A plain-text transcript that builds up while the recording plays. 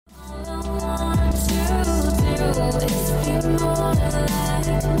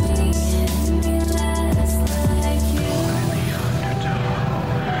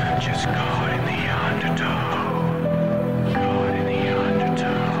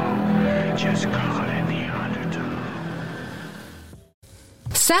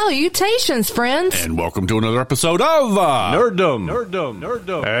Salutations, friends. And welcome to another episode of Nerddom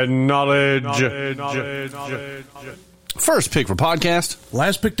and Knowledge. First Pick for Podcast.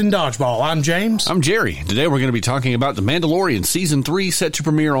 Last Picked in Dodgeball. I'm James. I'm Jerry. Today we're going to be talking about The Mandalorian Season 3, set to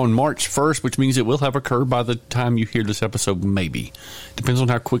premiere on March 1st, which means it will have occurred by the time you hear this episode, maybe. Depends on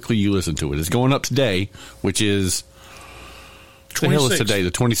how quickly you listen to it. It's going up today, which is... 26th. The hell is today? The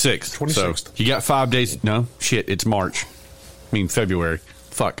 26th. 26th. So you got 5 days. No, shit, it's March. I mean, February.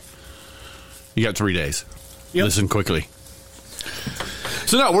 Fuck. You got 3 days. Yep. Listen quickly.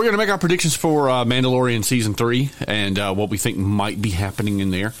 So, no, we're going to make our predictions for Mandalorian Season 3 and what we think might be happening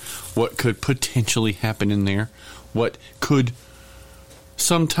in there, what could potentially happen in there, what could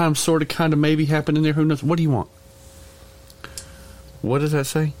sometimes sort of kind of maybe happen in there. Who knows? What do you want? What does that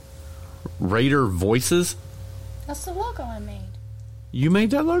say? Raider Voices? That's the logo I made. You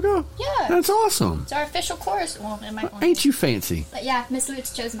made that logo? Yeah. That's awesome. It's our official chorus. Well, it might Ain't you fancy? But yeah, Miss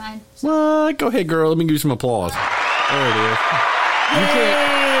Lutz chose mine. What? Go ahead, girl. Let me give you some applause. There it is.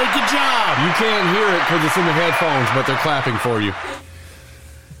 Yay! Good job. You can't hear it because it's in the headphones, but they're clapping for you.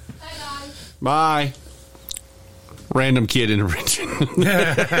 Bye, guys. Bye. Random kid intervention.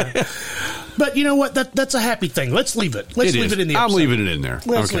 But you know what? That's a happy thing. Let's leave it. Let's leave it in the episode. I'm leaving it in there.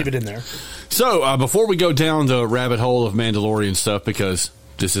 Let's leave it in there. So, before we go down the rabbit hole of Mandalorian stuff, because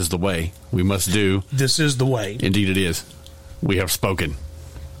this is the way we must do. This is the way. Indeed it is. We have spoken.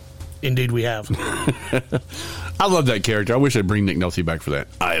 Indeed we have. I love that character. I wish I'd bring Nick Nolte back for that.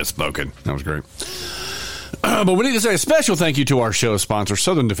 I have spoken. That was great. But we need to say a special thank you to our show sponsor,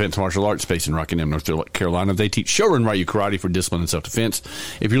 Southern Defense Martial Arts, based in Rockingham, North Carolina. They teach Shorin Ryu karate for discipline and self-defense.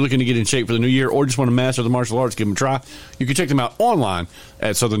 If you're looking to get in shape for the new year or just want to master the martial arts, give them a try. You can check them out online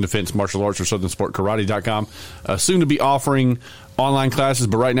at Southern Defense Martial Arts or SouthernSportKarate.com. Soon to be offering online classes,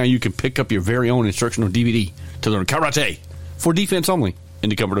 but right now you can pick up your very own instructional DVD to learn karate for defense only in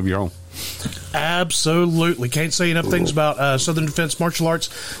the comfort of your home. Absolutely. Can't say enough things about Southern Defense Martial Arts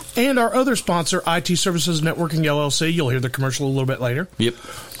and our other sponsor, IT Services Networking, LLC. You'll hear the commercial a little bit later. Yep.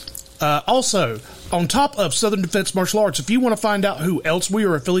 Also, on top of Southern Defense Martial Arts, if you want to find out who else we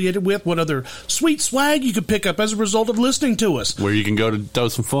are affiliated with, what other sweet swag you can pick up as a result of listening to us, where you can go to throw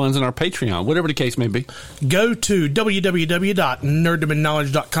some funds in our Patreon, whatever the case may be, go to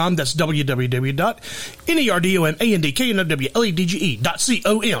www.nerddomandknowledge.com. That's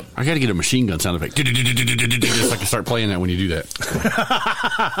www.nerddomandknowledge.com. I got to get a machine gun sound effect, just so I can start playing that when you do that.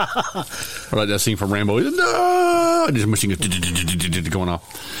 Or like that scene from Rambo. No! Just a machine gun going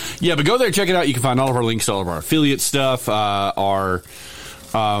off. Yeah, but go there, check it out. You can find all of our links to all of our affiliate stuff, our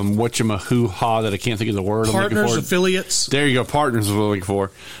whatchamahoo-ha that I can't think of the word. Partners, affiliates. There you go. Partners is what I'm looking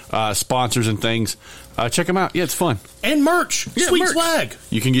for. Sponsors and things. Check them out. Yeah, it's fun. And merch. Yeah, Sweet merch. swag.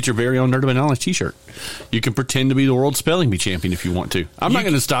 You can get your very own Nerd of Knowledge t-shirt. You can pretend to be the world spelling bee champion if you want to. I'm not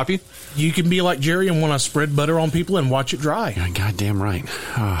going to stop you. You can be like Jerry and want to spread butter on people and watch it dry. Yeah, goddamn right.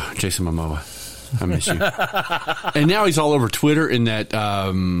 Oh, Jason Momoa. I miss you. And now he's all over Twitter in that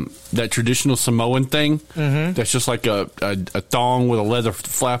that traditional Samoan thing. Mm-hmm. That's just like a thong with a leather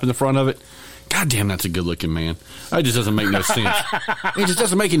flap in the front of it. God damn, that's a good looking man. That just doesn't make no sense. It just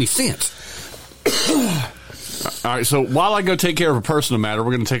doesn't make any sense. All right, so while I go take care of a personal matter,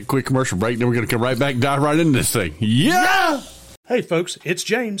 we're going to take a quick commercial break, then we're going to come right back and dive right into this thing. Yeah! Hey, folks, it's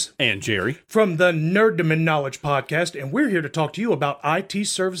James. And Jerry. From the Nerddom and Knowledge podcast, and we're here to talk to you about IT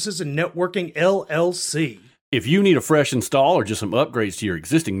Services and Networking, LLC. If you need a fresh install or just some upgrades to your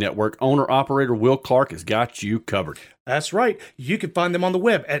existing network, owner-operator Will Clark has got you covered. That's right. You can find them on the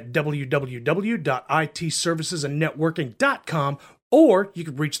web at www.itservicesandnetworking.com, or you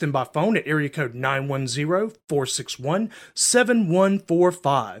can reach them by phone at area code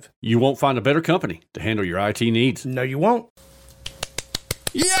 910-461-7145. You won't find a better company to handle your IT needs. No, you won't.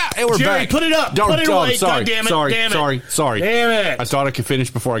 Yeah, and we're Jerry, back. Put it up. Put it away. Sorry, God damn it. sorry, damn it. sorry. Damn it. I thought I could finish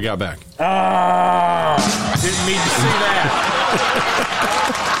before I got back. Didn't need to see that.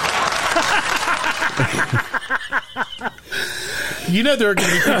 You know there are going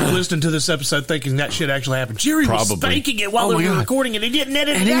to be people listening to this episode thinking that shit actually happened. Jerry was thinking it while we were recording it. He didn't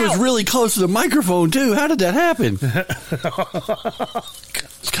edit it out. And he was really close to the microphone, too. How did that happen? It's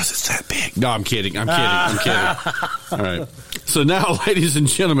because it's that big. No, I'm kidding. All right. So now, ladies and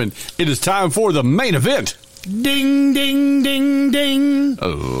gentlemen, it is time for the main event. Ding, ding, ding, ding.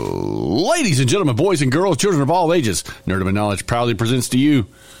 Ladies and gentlemen, boys and girls, children of all ages, Nerd of Knowledge proudly presents to you.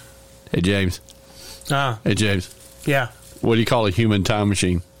 Hey, James. Hey, James. Yeah. What do you call a human time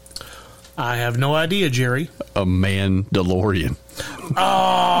machine? I have no idea, Jerry. A Mandalorian.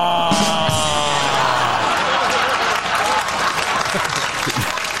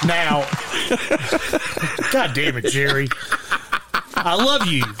 Now, God damn it, Jerry. I love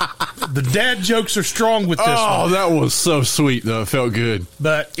you. The dad jokes are strong with this Oh, one. that was so sweet, though. It felt good.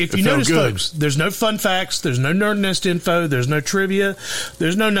 But if you It felt notice, good. folks, there's no fun facts, there's no Nerd Nest info, there's no trivia,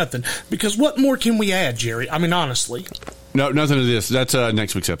 there's no nothing. Because what more can we add, Jerry? I mean, honestly. No, nothing to this. That's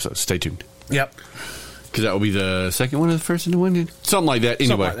next week's episode. Stay tuned. Yep. Because that will be the second one or the first one. Something like that.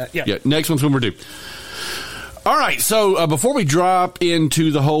 Anyway. Something like that, yeah. Next one's when we're due. All right, so before we drop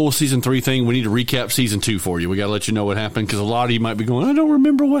into the whole season 3 thing, we need to recap season 2 for you. We got to let you know what happened because a lot of you might be going, I don't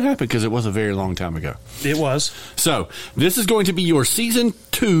remember what happened because it was a very long time ago. It was. So this is going to be your season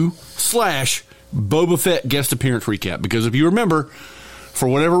 2 / Boba Fett guest appearance recap because if you remember, for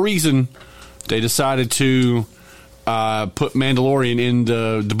whatever reason, they decided to put Mandalorian in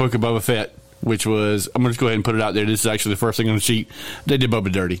the book of Boba Fett, which was, I'm going to go ahead and put it out there. This is actually the first thing on the sheet. They did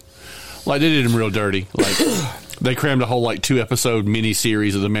Boba dirty. Like, they did him real dirty. Like, they crammed a whole, 2-episode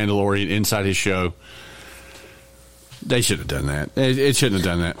mini-series of The Mandalorian inside his show. They should have done that. It shouldn't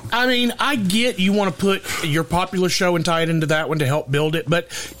have done that. I mean, I get you want to put your popular show and tie it into that one to help build it, but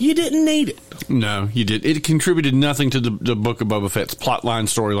you didn't need it. No, you did. It contributed nothing to the book of Boba Fett's plot line,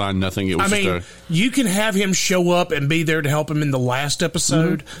 storyline, nothing. It was You can have him show up and be there to help him in the last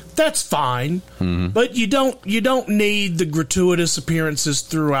episode. Mm-hmm. That's fine, but you don't need the gratuitous appearances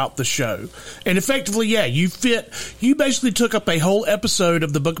throughout the show. And effectively, yeah, you basically took up a whole episode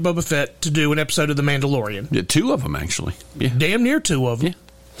of the Book of Boba Fett to do an episode of The Mandalorian. Yeah, 2 of them, actually. Yeah. Damn near 2 of them. Yeah.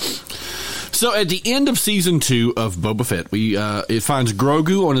 So at the end of season 2 of Boba Fett, it finds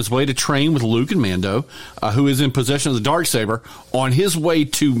Grogu on his way to train with Luke and Mando, who is in possession of the Darksaber, on his way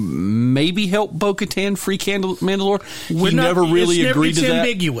to maybe help Bo-Katan free Mandalore. He never really agreed to that. It's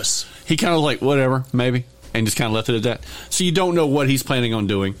ambiguous. He kind of like, whatever, maybe, and just kind of left it at that. So you don't know what he's planning on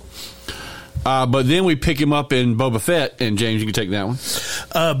doing. But then we pick him up in Boba Fett, and James, you can take that one.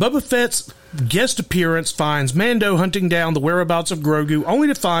 Boba Fett's guest appearance finds Mando hunting down the whereabouts of Grogu, only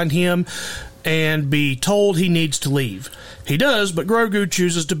to find him and be told he needs to leave. He does, but Grogu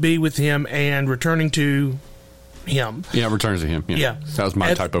chooses to be with him and returning to him. Yeah, returns to him. Yeah. That was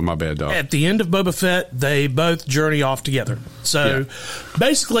my typo, my bad, dog. At the end of Boba Fett, they both journey off together. So,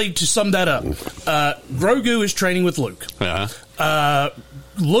 basically, to sum that up, Grogu is training with Luke.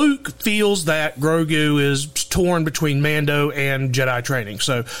 Luke feels that Grogu is torn between Mando and Jedi training.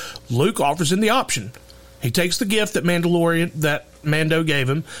 So, Luke offers him the option. He takes the gift that Mando gave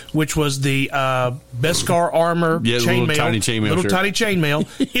him, which was the Beskar armor chainmail. Little tiny chainmail.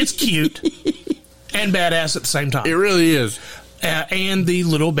 It's cute and badass at the same time. It really is. And the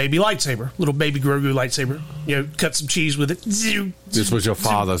little baby lightsaber. Little baby Grogu lightsaber. You know, cut some cheese with it. This was your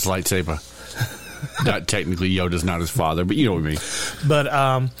father's lightsaber. Not technically, Yoda's not his father, but you know what I mean. But,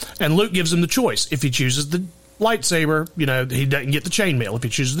 and Luke gives him the choice. If he chooses the lightsaber, he doesn't get the chainmail. If he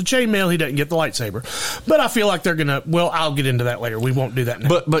chooses the chainmail, he doesn't get the lightsaber. But I feel like they're gonna. Well, I'll get into that later. We won't do that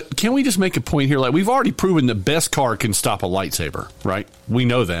now. But can we just make a point here? Like, we've already proven that Beskar can stop a lightsaber, right? We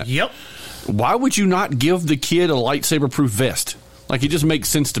know that. Yep. Why would you not give the kid a lightsaber-proof vest? Like, it just makes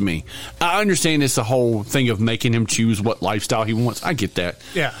sense to me. I understand it's the whole thing of making him choose what lifestyle he wants. I get that.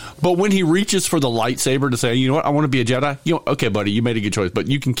 Yeah. But when he reaches for the lightsaber to say, you know what, I want to be a Jedi. Okay, buddy, you made a good choice, but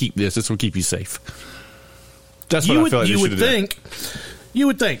you can keep this. This will keep you safe. That's what I feel like you would think. You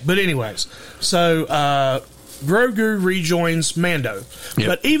would think. But anyways, so Grogu rejoins Mando. Yep.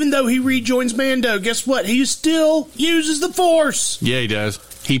 But even though he rejoins Mando, guess what? He still uses the Force. Yeah, he does.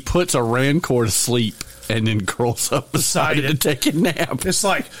 He puts a Rancor to sleep and then curls up beside it to take a nap. It's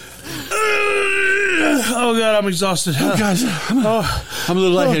like, oh God, I'm exhausted. Oh, guys, I'm a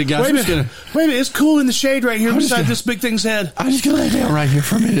little lightheaded, guys. Wait a minute, it's cool in the shade right here beside this big thing's head. I'm just going to lay down right here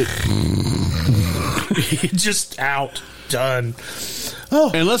for a minute. Just out. Done.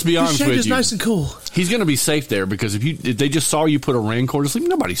 Oh, and let's be honest with you. The shade is nice and cool. He's going to be safe there because if they just saw you put a Rancor to sleep,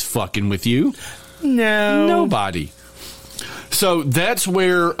 nobody's fucking with you. No. Nobody. So that's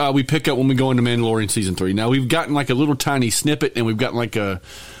where we pick up when we go into Mandalorian Season 3. Now, we've gotten like a little tiny snippet, and we've gotten like a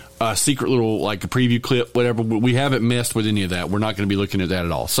secret little like a preview clip, whatever. We haven't messed with any of that. We're not going to be looking at that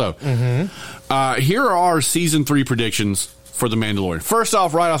at all. So here are our Season 3 predictions for The Mandalorian. First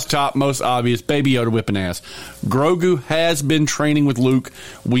off, right off the top, most obvious, Baby Yoda whipping ass. Grogu has been training with Luke.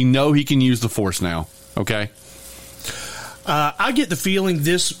 We know he can use the Force now. Okay? I get the feeling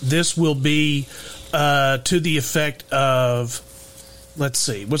this will be to the effect of, let's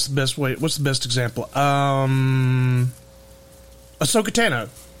see, what's the best example? Ahsoka Tano.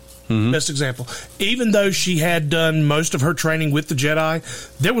 Best example. Even though she had done most of her training with the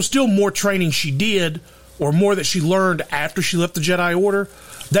Jedi, there was still more training she did, or more that she learned after she left the Jedi Order,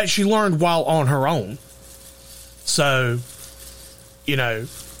 that she learned while on her own. So,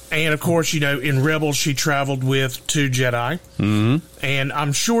 And, of course, in Rebels, she traveled with 2 Jedi. Mm-hmm. And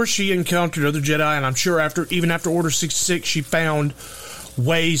I'm sure she encountered other Jedi, and I'm sure even after Order 66, she found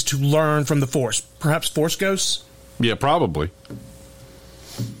ways to learn from the Force. Perhaps Force ghosts? Yeah, probably.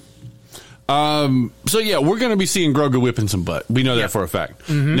 So, yeah, we're going to be seeing Grogu whipping some butt. We know that for a fact.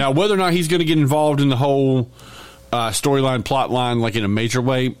 Mm-hmm. Now, whether or not he's going to get involved in the whole storyline, plot line, like in a major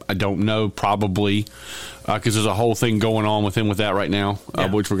way, I don't know. Probably. Because there's a whole thing going on with him with that right now,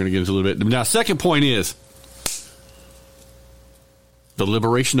 which we're going to get into a little bit. Now, second point is the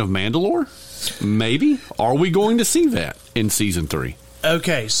liberation of Mandalore? Maybe. Are we going to see that in Season 3?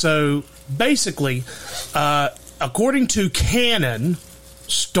 Okay, so basically, according to canon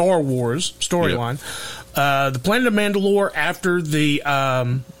Star Wars storyline, the planet of Mandalore after the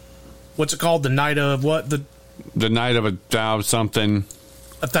what's it called? The night of what? The night of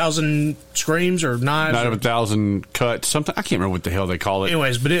 1,000 screams or knives? Night of 1,000 cuts, something. I can't remember what the hell they call it.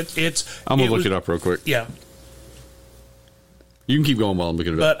 Anyways, but it's. I'm gonna look it up real quick. Yeah. You can keep going while I'm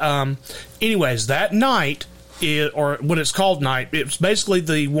looking it up. But anyways, that night, or what it's called night, it's basically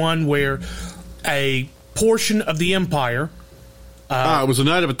the one where a portion of the Empire. It was a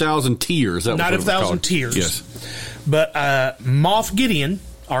Night of 1,000 Tears. That Night was of 1,000 Tears. Yes. But Moff Gideon,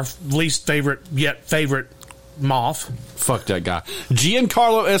 our least favorite yet favorite Moff. Fuck that guy.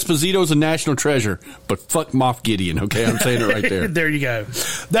 Giancarlo Esposito is a national treasure, but fuck Moff Gideon. Okay, I'm saying it right there. There you go.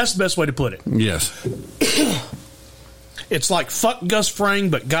 That's the best way to put it. Yes. It's like fuck Gus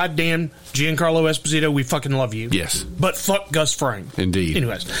Fring, but goddamn Giancarlo Esposito, we fucking love you. Yes. But fuck Gus Fring. Indeed.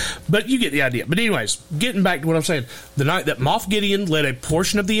 Anyways, but you get the idea. But anyways, getting back to what I'm saying, the night that Moff Gideon led a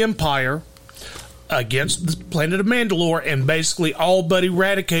portion of the Empire against the planet of Mandalore and basically all but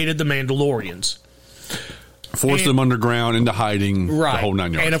eradicated the Mandalorians. Forced them underground into hiding, right. The whole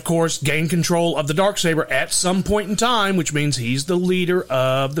 9 yards. And, of course, gained control of the Darksaber at some point in time, which means he's the leader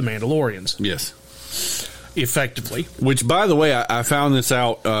of the Mandalorians. Yes. Effectively. Which, by the way, I found this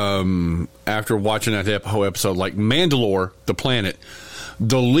out after watching that whole episode. Like, Mandalore, the planet,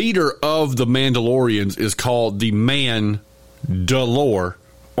 the leader of the Mandalorians is called the Mandalore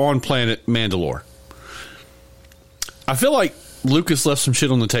on planet Mandalore. I feel like Lucas left some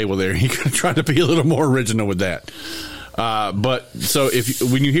shit on the table there. He could have tried to be a little more original with that. But so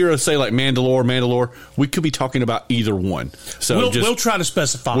when you hear us say like Mandalore, we could be talking about either one. So we'll try to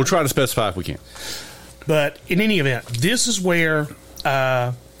specify. We'll try to specify if we can. But in any event, this is where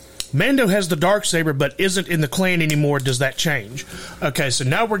Mando has the Darksaber but isn't in the clan anymore. Does that change? Okay, so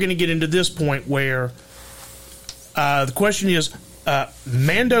now we're going to get into this point where the question is,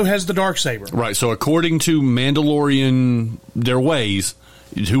 Mando has the Darksaber. Right, so according to Mandalorian, their ways,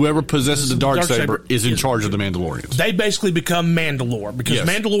 whoever possesses the Darksaber is in charge of the Mandalorians. They basically become Mandalore, because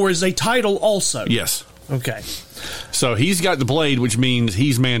Mandalore is a title also. Yes. Okay. So he's got the blade, which means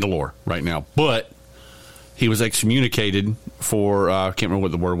he's Mandalore right now. But he was excommunicated for, I can't remember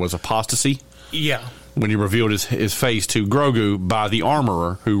what the word was, apostasy? Yeah. When he revealed his face to Grogu by the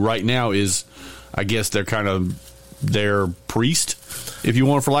Armorer, who right now is, I guess, they're kind of their priest, if you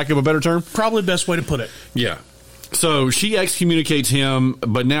want, for lack of a better term. Probably the best way to put it. Yeah. So she excommunicates him,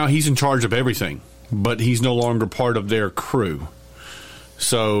 but now he's in charge of everything. But he's no longer part of their crew.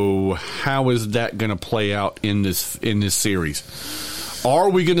 So how is that going to play out in this series?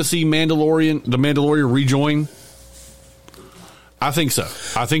 Are we going to see the Mandalorian rejoin? I think so.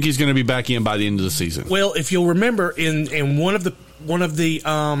 I think he's going to be back in by the end of the season. Well, if you'll remember, in one of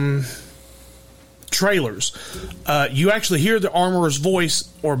the trailers, you actually hear the Armorer's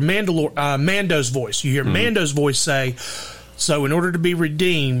voice, or Mando's voice. You hear Mando's voice say, "So in order to be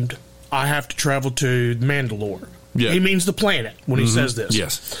redeemed, I have to travel to Mandalore." Yeah. He means the planet when he says this.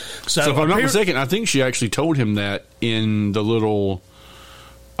 Yes. So if I'm not mistaken, I think she actually told him that in the little...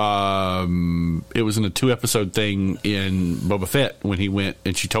 it was in a 2-episode thing in Boba Fett when he went,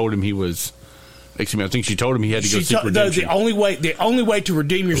 and she told him he was... Excuse me, I think she told him he had to go seek redemption. The only way to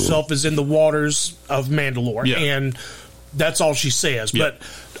redeem yourself is in the waters of Mandalore, and that's all she says. Yeah. But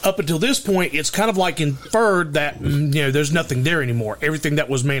up until this point, it's kind of like inferred that there's nothing there anymore. Everything that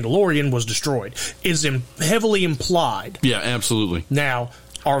was Mandalorian was destroyed. Is heavily implied. Yeah, absolutely. Now,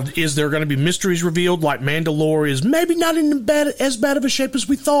 is there going to be mysteries revealed? Like Mandalore is maybe not in as bad of a shape as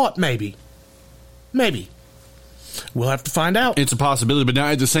we thought. Maybe. We'll have to find out. It's a possibility, but now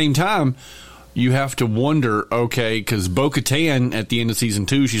at the same time, you have to wonder, okay, because Bo-Katan at the end of season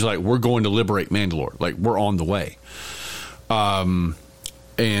 2, she's like, we're going to liberate Mandalore. Like, we're on the way. And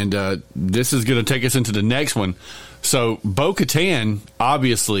this is going to take us into the next one. So Bo-Katan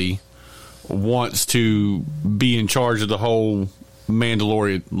obviously wants to be in charge of the whole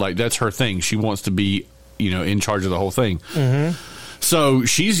Mandalorian. Like, that's her thing. She wants to be, in charge of the whole thing. Mm-hmm. So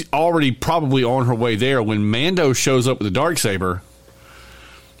she's already probably on her way there. When Mando shows up with the Darksaber,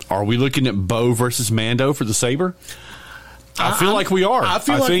 are we looking at Bo versus Mando for the saber? I feel like we are. I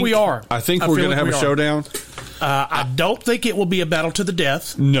feel like we are. I think we're going to have a showdown. I don't think it will be a battle to the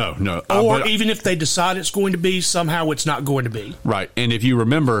death. No. Or even if they decide it's going to be, somehow it's not going to be. Right. And if you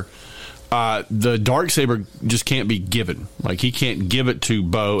remember, the Darksaber just can't be given. Like, he can't give it to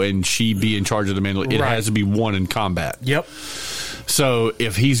Bo and she be in charge of the Mandalorian. It has to be won in combat. Yep. So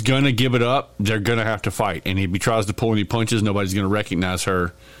if he's going to give it up, they're going to have to fight. And if he tries to pull any punches, nobody's going to recognize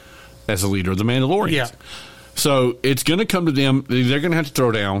her as the leader of the Mandalorians. Yeah. So it's going to come to them. They're going to have to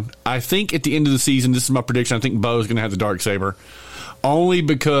throw down. I think at the end of the season, this is my prediction, I think Bo's going to have the Darksaber. Only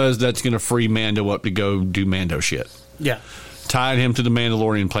because that's going to free Mando up to go do Mando shit. Yeah. Tying him to the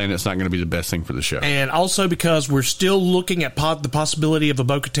Mandalorian planet's not going to be the best thing for the show. And also because we're still looking at the possibility of a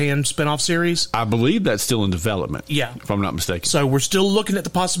Bo-Katan spinoff series. I believe that's still in development. Yeah. If I'm not mistaken. So we're still looking at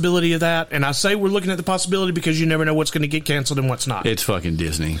the possibility of that. And I say we're looking at the possibility because you never know what's going to get canceled and what's not. It's fucking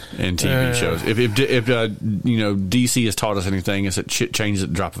Disney and TV shows. If DC has taught us anything, it's that shit changes at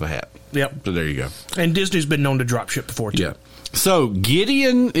the drop of a hat. Yep. So there you go. And Disney's been known to drop shit before, too. Yeah. So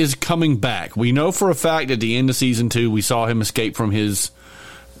Gideon is coming back. We know for a fact at the end of season 2, we saw him escape from his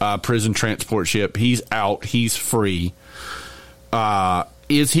prison transport ship. He's out. He's free.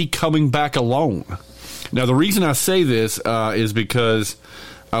 Is he coming back alone? Now, the reason I say this is because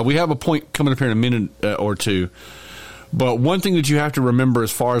we have a point coming up here in a minute or two. But one thing that you have to remember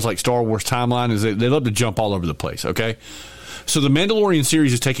as far as like Star Wars timeline is that they love to jump all over the place, okay? So the Mandalorian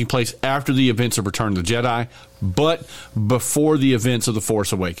series is taking place after the events of Return of the Jedi, but before the events of The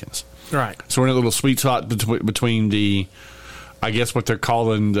Force Awakens. Right. So we're in a little sweet spot between the, I guess what they're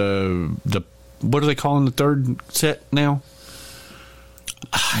calling the what are they calling the third set now?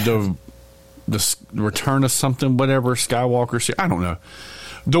 The Return of something, whatever, Skywalker. I don't know.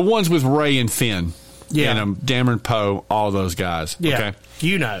 The ones with Rey and Finn. Yeah. And Dameron Poe, all those guys. Yeah. Okay.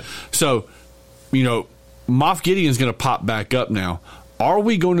 You know. So, Moff Gideon's going to pop back up now. Are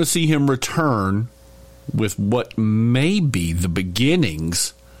we going to see him return with what may be the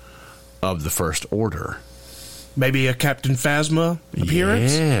beginnings of the First Order? Maybe a Captain Phasma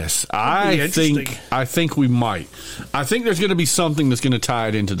appearance? Yes. I think we might. I think there's going to be something that's going to tie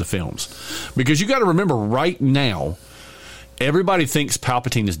it into the films. Because you got to remember, right now, everybody thinks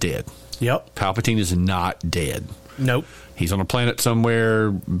Palpatine is dead. Yep. Palpatine is not dead. Nope. He's on a planet somewhere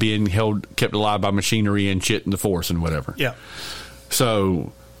being kept alive by machinery and shit in the Force and whatever. Yeah.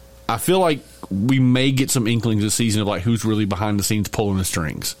 So I feel like we may get some inklings this season of like who's really behind the scenes pulling the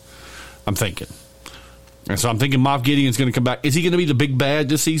strings. I'm thinking. And so I'm thinking Moff Gideon's going to come back. Is he going to be the big bad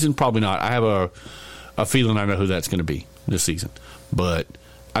this season? Probably not. I have a feeling I know who that's going to be this season. But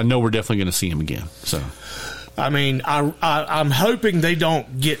I know we're definitely going to see him again. So, I mean, I'm hoping they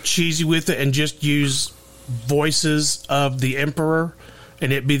don't get cheesy with it and just use voices of the Emperor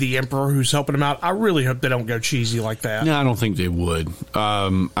and it be the Emperor who's helping them out. I really hope they don't go cheesy like that. No, I don't think they would.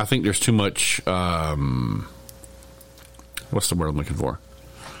 I think there's too much what's the word I'm looking for?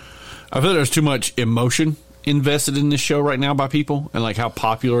 I feel there's too much emotion invested in this show right now by people and like how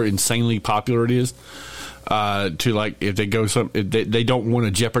insanely popular it is. To like if they go they don't want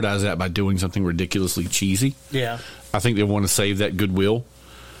to jeopardize that by doing something ridiculously cheesy. Yeah. I think they want to save that goodwill,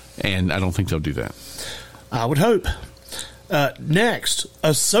 and I don't think they'll do that. I would hope. Next,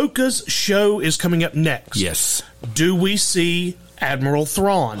 Ahsoka's show is coming up next. Yes. Do we see Admiral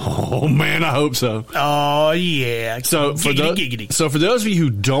Thrawn? Oh man, I hope so. Oh yeah. So for those of you who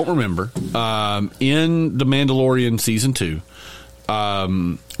don't remember, in The Mandalorian season 2,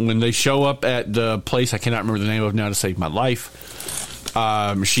 when they show up at the place I cannot remember the name of now to save my life,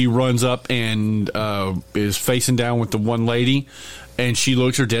 she runs up and is facing down with the one lady, and she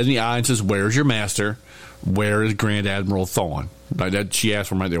looks her dead in the eye and says, "Where's your master? Where is Grand Admiral Thrawn?" Like that, she asked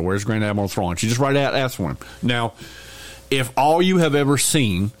for him right there. Where's Grand Admiral Thrawn? She just right out asked for him. Now, if all you have ever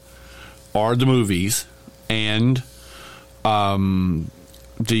seen are the movies and the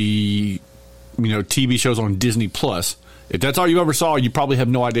TV shows on Disney Plus, if that's all you ever saw, you probably have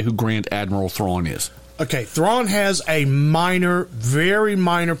no idea who Grand Admiral Thrawn is. Okay, Thrawn has a very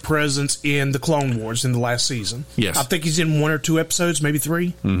minor presence in the Clone Wars in the last season. Yes. I think he's in 1 or 2 episodes, maybe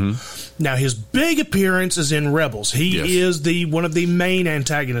 3. Mm-hmm. Now, his big appearance is in Rebels. He is one of the main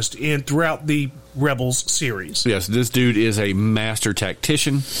antagonists throughout the Rebels series. Yes, this dude is a master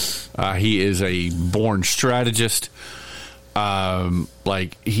tactician. He is a born strategist.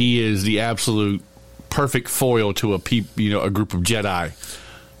 He is the absolute perfect foil to a group of Jedi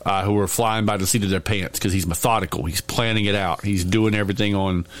who are flying by the seat of their pants because he's methodical. He's planning it out. He's doing everything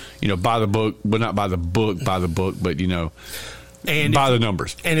on, by the book, but not by the book, but, And by the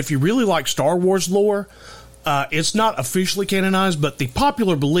numbers. And if you really like Star Wars lore, it's not officially canonized, but the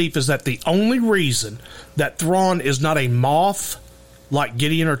popular belief is that the only reason that Thrawn is not a Moth like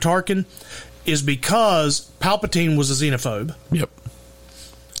Gideon or Tarkin is because Palpatine was a xenophobe. Yep.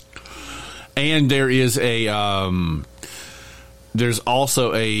 And there is there's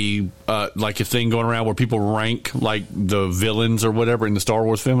also a like a thing going around where people rank like the villains or whatever in the Star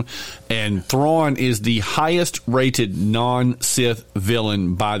Wars film, and Thrawn is the highest rated non-Sith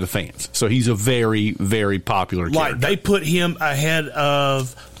villain by the fans. So he's a very, very popular character. Like they put him ahead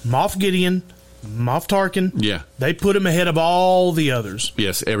of Moff Gideon, Moff Tarkin. Yeah. They put him ahead of all the others.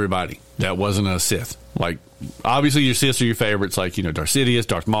 Yes, everybody. That wasn't a Sith. Like, obviously your Siths are your favorites, like, you know, Darth Sidious,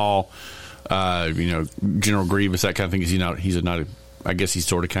 Darth Maul, you know, General Grievous, that kind of thing. I guess he's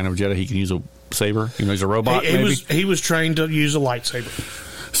sort of kind of a Jedi. He can use a saber. You know, he's a robot. He was trained to use a lightsaber.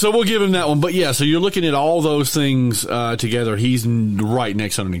 So we'll give him that one. But yeah, so you're looking at all those things together. He's right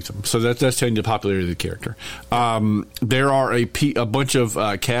next underneath them. So that's telling you the popularity of the character. There are a bunch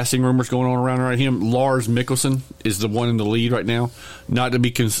of casting rumors going on around him. Lars Mikkelsen is the one in the lead right now. Not to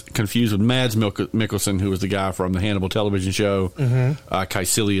be confused with Mads Mikkelsen, who was the guy from the Hannibal television show,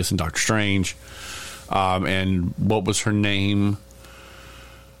 Caecilius and Doctor Strange. And what was her name?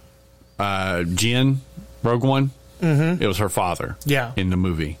 Jin, Rogue One. Mm-hmm. It was her father. Yeah. In the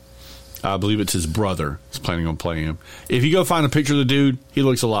movie, I believe it's his brother is planning on playing him. If you go find a picture of the dude, he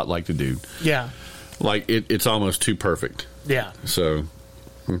looks a lot like the dude. Yeah. Like it's almost too perfect. Yeah. So,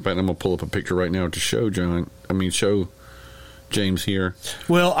 in fact, I'm gonna pull up a picture right now to show show James here.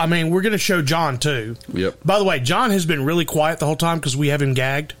 Well, I mean, we're gonna show John too. Yep. By the way, John has been really quiet the whole time because we have him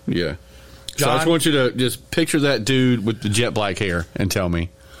gagged. Yeah. John, so I just want you to just picture that dude with the jet black hair and tell me.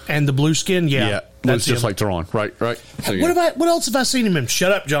 And the blue skin, yeah. That's just like Thrawn, right? So, yeah. What else have I seen him in?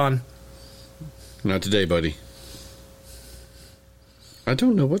 Shut up, John. Not today, buddy. I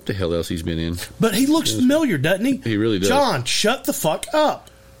don't know what the hell else he's been in. But he looks familiar, doesn't he? He really does. John, shut the fuck up.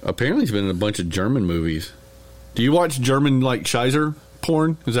 Apparently he's been in a bunch of German movies. Do you watch German, like, Scheiser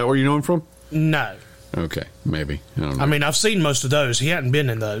porn? Is that where you know him from? No. Okay, maybe. I don't know. I mean, I've seen most of those. He hadn't been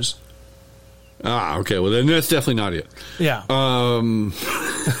in those. Ah, okay. Well, then that's definitely not it. Yeah.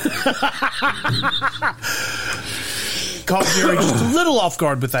 Caught Jerry just a little off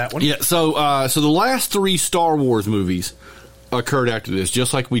guard with that one. Yeah, so the last 3 Star Wars movies occurred after this,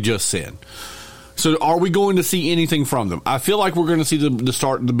 just like we just said. So are we going to see anything from them? I feel like we're going to see the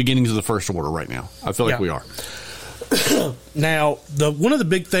beginnings of the First Order right now. I feel like we are. Now, one of the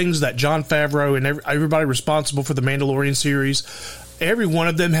big things that Jon Favreau and everybody responsible for the Mandalorian series, every one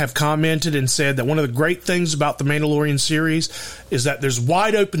of them have commented and said that one of the great things about the Mandalorian series is that there's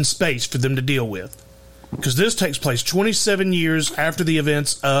wide open space for them to deal with. Because this takes place 27 years after the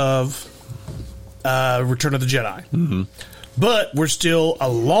events of Return of the Jedi. Mm-hmm. But we're still a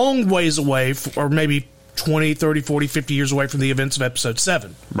long ways away, or maybe 20, 30, 40, 50 years away from the events of Episode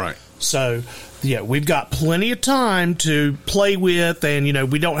 7. Right. So, yeah, we've got plenty of time to play with, and, you know,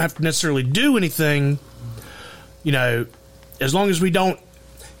 we don't have to necessarily do anything, you know, as long as we don't,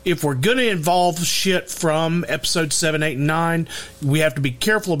 if we're going to involve shit from Episode 7, 8, and 9, we have to be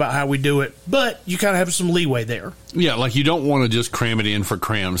careful about how we do it, but you kind of have some leeway there. Yeah, like you don't want to just cram it in for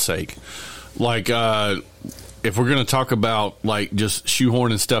cram's sake. Like, if we're going to talk about, like, just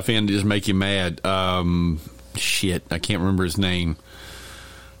shoehorning stuff in to just make you mad, shit, I can't remember his name.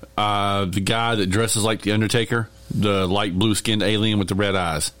 The guy that dresses like the Undertaker, the light blue-skinned alien with the red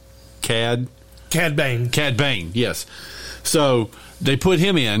eyes. Cad Bane. Cad Bane, yes. So they put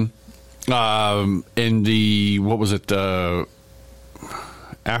him in the, what was it,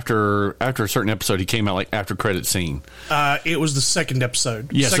 after a certain episode, he came out like after credit scene. It was the second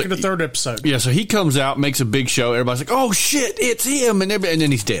episode. Yeah, second or third episode. Yeah, so he comes out, makes a big show. Everybody's like, oh shit, it's him. And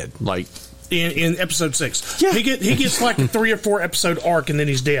then he's dead. Like, in episode 6. Yeah. He gets like a 3 or 4 episode arc and then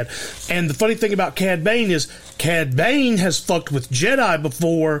he's dead. And the funny thing about Cad Bane is Cad Bane has fucked with Jedi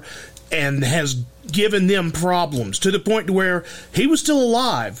before and has given them problems to the point to where he was still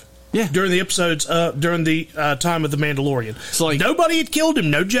alive. Yeah. During the episodes, during the time of The Mandalorian. So, like, nobody had killed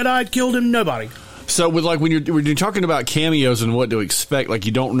him. No Jedi had killed him. Nobody. So with, like, when you're talking about cameos and what to expect, like,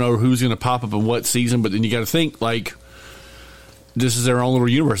 you don't know who's going to pop up in what season, but then you got to think, like, this is their own little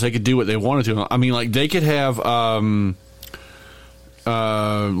universe. They could do what they wanted to. I mean, like, they could have,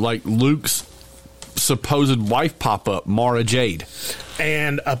 like, Luke's supposed wife pop up, Mara Jade.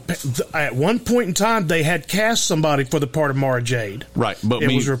 And at one point in time, they had cast somebody for the part of Mara Jade. Right. But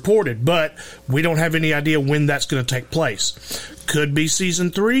it was reported, but we don't have any idea when that's going to take place. Could be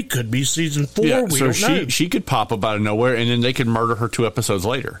season 3, could be season 4. Yeah, we so don't know. she could pop up out of nowhere, and then they could murder her 2 episodes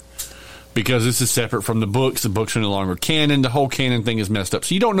later. because this is separate from the books. The books are no longer canon. The whole canon thing is messed up.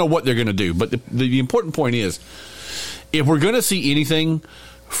 So you don't know what they're going to do. But the important point is, if we're going to see anything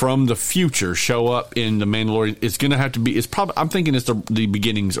from the future show up in The Mandalorian, it's going to have to be, it's probably, I'm thinking it's the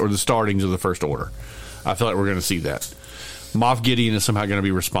beginnings or the startings of the First Order. I feel like we're going to see that. Moff Gideon is somehow going to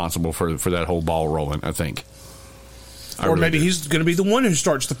be responsible for that whole ball rolling, I think. Or maybe he's going to be the one who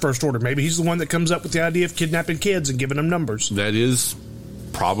starts the First Order. Maybe he's the one that comes up with the idea of kidnapping kids and giving them numbers. That is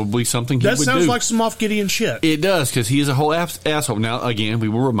probably something he would do. That sounds like some Moff Gideon shit. It does, because he is a whole asshole. Now, again, we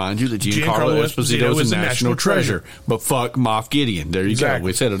will remind you that Giancarlo Esposito is a national treasure. But fuck Moff Gideon. There you go.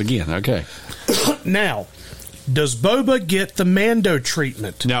 We said it again. Okay. Now, does Boba get the Mando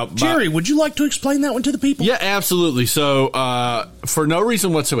treatment? Now, Jerry, would you like to explain that one to the people? Yeah, absolutely. So, for no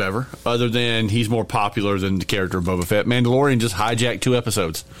reason whatsoever, other than he's more popular than the character of Boba Fett, Mandalorian just hijacked 2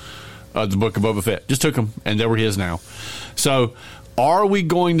 episodes of the Book of Boba Fett. Just took them, and there were his now. So, are we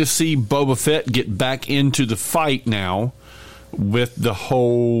going to see Boba Fett get back into the fight now with the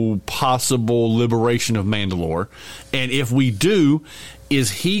whole possible liberation of Mandalore? And if we do, is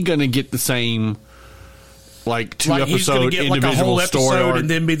he going to get the same, like, 2 episode he's gonna get individual like a whole story episode arc? and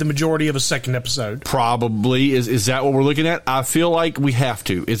then be the majority of a second episode? Probably. Is that what we're looking at? I feel like we have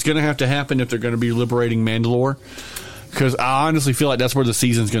to. It's going to have to happen if they're going to be liberating Mandalore. Because I honestly feel like that's where the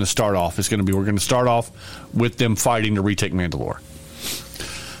season's going to start off. We're going to start off with them fighting to retake Mandalore.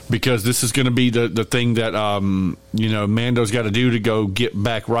 Because this is going to be the thing that, Mando's got to do to go get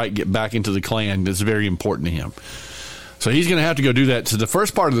back into the clan. That's very important to him. So he's going to have to go do that. So the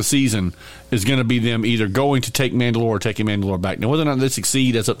first part of the season is going to be them either going to take Mandalore or taking Mandalore back. Now, whether or not they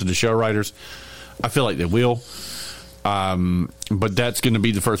succeed, that's up to the show writers. I feel like they will. But that's going to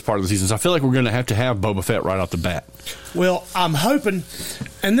be the first part of the season. So I feel like we're going to have Boba Fett right off the bat. Well, I'm hoping,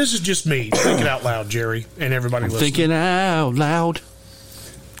 and this is just me thinking out loud, Jerry, and everybody listening. Thinking out loud.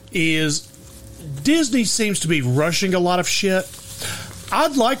 Is Disney seems to be rushing a lot of shit.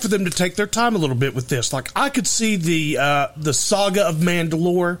 I'd like for them to take their time a little bit with this. Like, I could see the saga of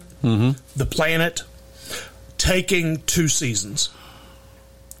Mandalore, the planet, taking 2 seasons.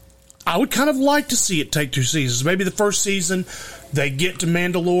 I would kind of like to see it take 2 seasons. Maybe the first season, they get to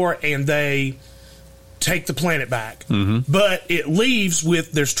Mandalore and they take the planet back. But it leaves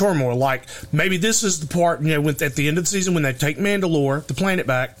with there's turmoil. Like, maybe this is the part, at the end of the season when they take Mandalore, the planet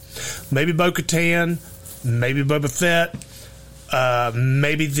back, maybe Bo-Katan, maybe Boba Fett,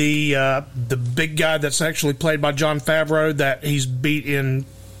 maybe the big guy that's actually played by Jon Favreau that he beat in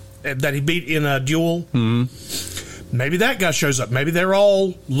a duel. Maybe that guy shows up. Maybe they're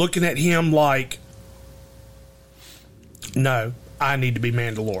all looking at him like, no, I need to be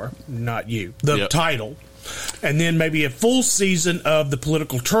Mandalore, not you. The title. And then maybe a full season of the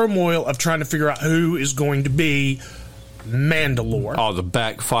political turmoil of trying to figure out who is going to be Mandalore. Oh, the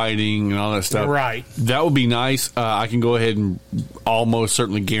backfighting and all that stuff. Right. That would be nice. I can go ahead and almost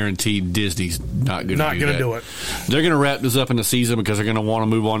certainly guarantee Disney's not going to do it. They're going to wrap this up in the season because they're going to want to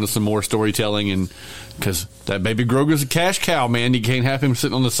move on to some more storytelling, and because that baby Grogu's a cash cow, man. You can't have him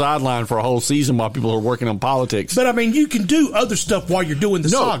sitting on the sideline for a whole season while people are working on politics. But, I mean, you can do other stuff while you're doing the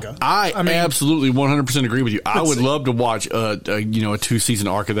saga. I mean, absolutely 100% agree with you. I would love to watch a 2-season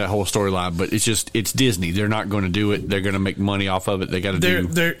arc of that whole storyline, but it's Disney. They're not going to do it. They're going to make money off of it. They got to do.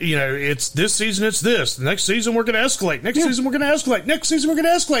 It's this season. It's this. The next season we're going to escalate. Next season we're going to escalate. Next season we're going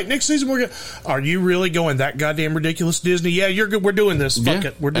to escalate. Next season we're going to. Are you really going that goddamn ridiculous, Disney? Yeah, you're good. We're doing this. Fuck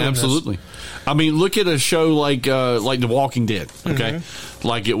it. We're doing absolutely. this. I mean, look at a show like The Walking Dead. Okay,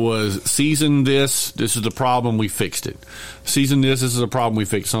 like it was season this. This is the problem. We fixed it. Season this. This is a problem. We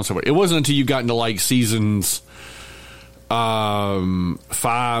fixed it. So on and so forth. It wasn't until you got into like seasons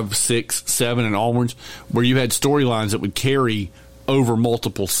 5, 6, 7, and onwards where you had storylines that would carry over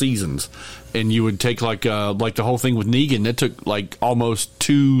multiple seasons, and you would take like the whole thing with Negan. That took like almost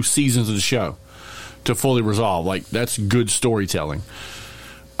 2 seasons of the show to fully resolve. Like, that's good storytelling.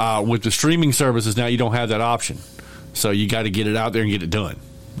 With the streaming services now, you don't have that option, so you got to get it out there and get it done,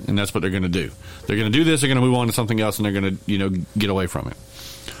 and that's what they're going to do. They're going to do this. They're going to move on to something else, and they're going to get away from it.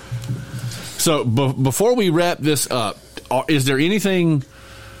 So before we wrap this up, is there anything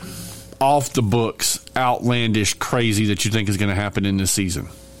off the books, outlandish, crazy that you think is going to happen in this season?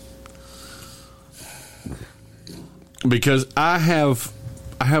 Because I have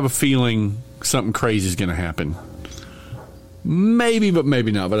a feeling something crazy is going to happen. Maybe, but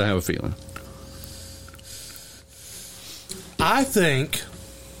maybe not. But I have a feeling. I think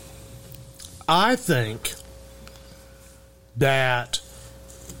that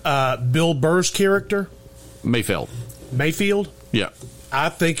Bill Burr's character, Mayfield. Mayfield. Yeah. I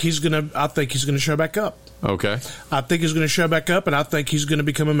think he's gonna show back up. Okay. I think he's going to show back up, and I think he's going to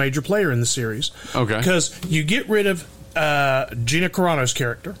become a major player in the series. Okay. Because you get rid of Gina Carano's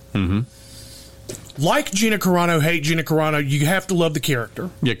character. Mm-hmm. Like Gina Carano, hate Gina Carano, you have to love the character.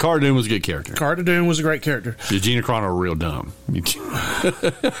 Yeah, Cara Dune was a good character. Cara Dune was a great character. Yeah, Gina Carano real dumb.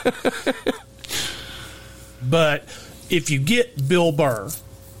 But if you get Bill Burr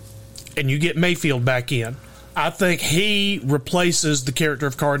and you get Mayfield back in, I think he replaces the character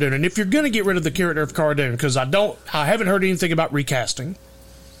of Cara Dune. And if you're going to get rid of the character of Cara Dune, because I haven't heard anything about recasting.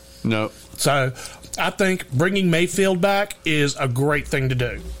 No. So I think bringing Mayfield back is a great thing to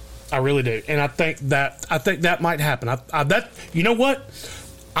do. I really do, and I think that might happen. You know what?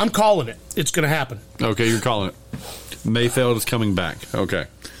 I'm calling it. It's going to happen. Okay, you're calling it. Mayfield is coming back. Okay.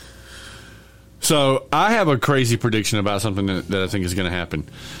 So I have a crazy prediction about something that I think is going to happen.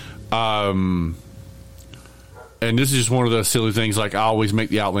 And this is just one of those silly things, like I always make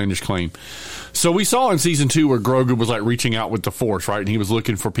the outlandish claim. So we saw in season 2 where Grogu was like reaching out with the Force, right? And he was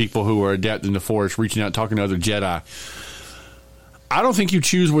looking for people who were adapting the Force, reaching out, talking to other Jedi. I don't think you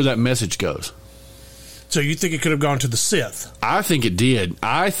choose where that message goes. So you think it could have gone to the Sith? I think it did.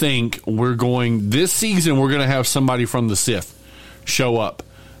 I think this season we're going to have somebody from the Sith show up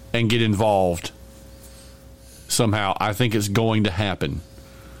and get involved somehow. I think it's going to happen.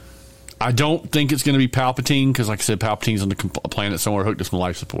 I don't think it's going to be Palpatine because, like I said, Palpatine's on the planet somewhere hooked to some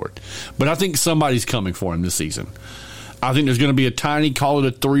life support. But I think somebody's coming for him this season. I think there's going to be a tiny, call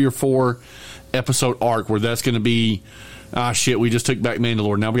it a 3 or 4 episode arc where that's going to be, shit, we just took back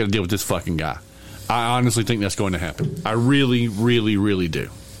Mandalore. Now we got to deal with this fucking guy. I honestly think that's going to happen. I really, really, really do.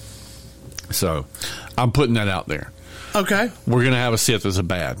 So I'm putting that out there. Okay. We're going to have a Sith as a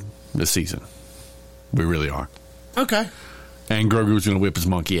bad this season. We really are. Okay. And Grogu's going to whip his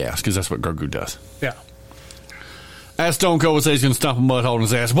monkey ass because that's what Grogu does. Yeah. As Stone Cold would say, he's going to stomp a mud hole in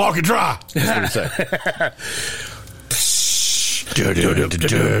his ass. Walk it dry. That's what he said.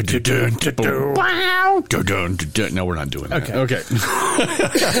 No, we're not doing that. Okay.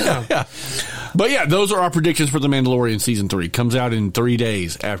 But yeah, those are our predictions for The Mandalorian Season 3. Comes out in 3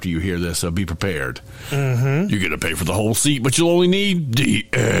 days after you hear this, so be prepared. Mm-hmm. You're going to pay for the whole seat, but you'll only need the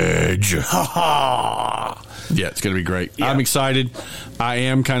edge. Ha ha! Yeah, it's going to be great. Yeah. I'm excited. I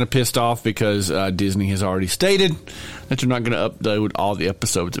am kind of pissed off because Disney has already stated that they're not going to upload all the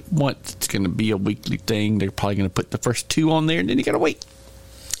episodes at once. It's going to be a weekly thing. They're probably going to put the first 2 on there, and then you got to wait.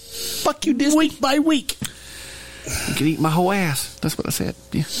 Fuck you, Disney. Week by week. You can eat my whole ass. That's what I said.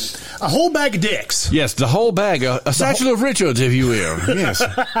 Yeah. A whole bag of dicks. Yes, the whole bag. A satchel of Richards, if you will. Yes.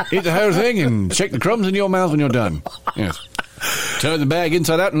 Eat the whole thing and shake the crumbs in your mouth when you're done. Yes. Turn the bag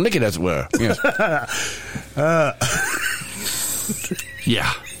inside out and lick it, as it were. Yes.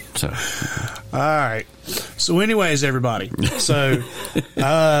 Yeah. So. All right. So, anyways, everybody. So,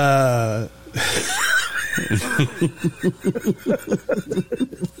 I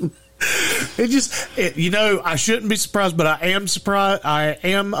shouldn't be surprised, but I am surprised. I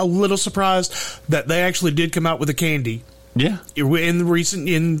am a little surprised that they actually did come out with a candy. Yeah.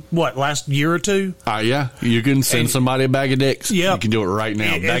 Last year or two? Yeah. You can send somebody a bag of dicks. Yeah. You can do it right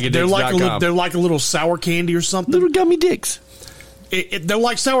now. Bagadicks.com. They're like a little sour candy or something. Little gummy dicks. They're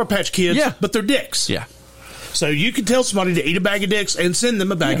like Sour Patch Kids, but they're dicks. Yeah. So you can tell somebody to eat a bag of dicks and send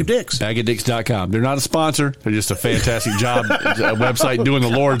them a bag of dicks. Bagadicks.com. They're not a sponsor. They're just a fantastic job, a website doing the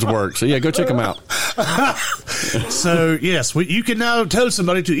Lord's work. So, yeah, go check them out. So, yes, you can now tell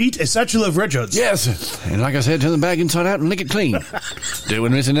somebody to eat a satchel of Richards. Yes. And like I said, turn the bag inside out and lick it clean.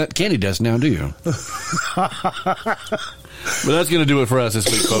 Doing this and that candy dust now, do you? But that's going to do it for us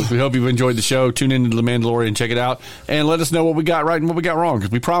this week, folks. We hope you've enjoyed the show. Tune in to The Mandalorian, check it out, and let us know what we got right and what we got wrong,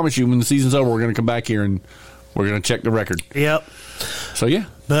 because we promise you when the season's over, we're going to come back here and we're going to check the record. Yep. So, yeah.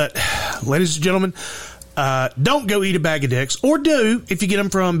 But, ladies and gentlemen, don't go eat a bag of dicks, or do if you get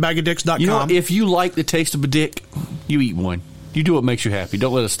them from bagadicks.com. You know, if you like the taste of a dick, you eat one. You do what makes you happy.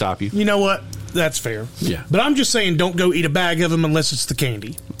 Don't let us stop you. You know what? That's fair. Yeah. But I'm just saying don't go eat a bag of them unless it's the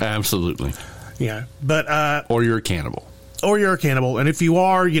candy. Absolutely. Yeah. But or you're a cannibal. Or you're a cannibal. And if you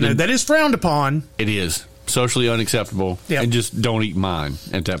are, that is frowned upon. It is. Socially unacceptable. Yep. And just don't eat mine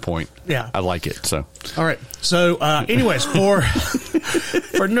at that point. Yeah. I like it. So. All right. So, anyways, for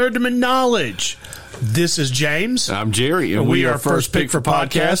Nerdom and Knowledge, this is James. I'm Jerry. And we are first pick for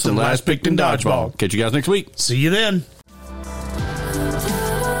podcasts and last picked in dodgeball. Catch you guys next week. See you then.